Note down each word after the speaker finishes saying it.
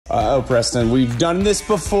Uh-oh, Preston, we've done this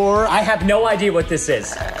before. I have no idea what this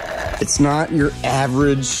is. It's not your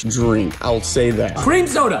average drink, I'll say that. Cream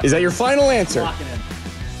soda. Is that your final answer? Lock it in.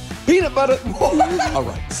 Peanut butter. All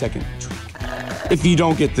right, second drink. If you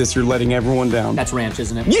don't get this, you're letting everyone down. That's ranch,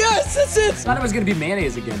 isn't it? Yes, that's it. I thought it was gonna be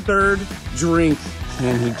mayonnaise again. Third drink.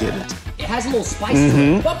 Can he get it? It has a little spice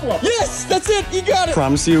to it. Buffalo. Yes, that's it. You got it.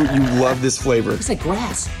 Promise you love this flavor. It's like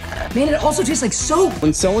grass. Man, it also tastes like soap.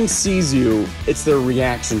 When someone sees you, it's their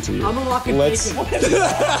reaction to you. I'm unlocking Let's. bacon.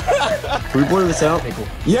 Can we blur this out? Okay, cool.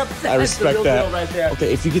 Yep, I That's the respect real that. deal right there.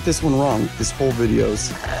 Okay, if you get this one wrong, this whole video's.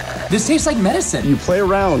 This tastes like medicine. You play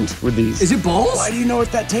around with these. Is it balls? Why do you know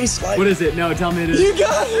what that tastes like? What is it? No, tell me it is. You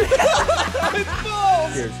got it. It's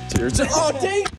balls. Cheers. Cheers. Oh, dang.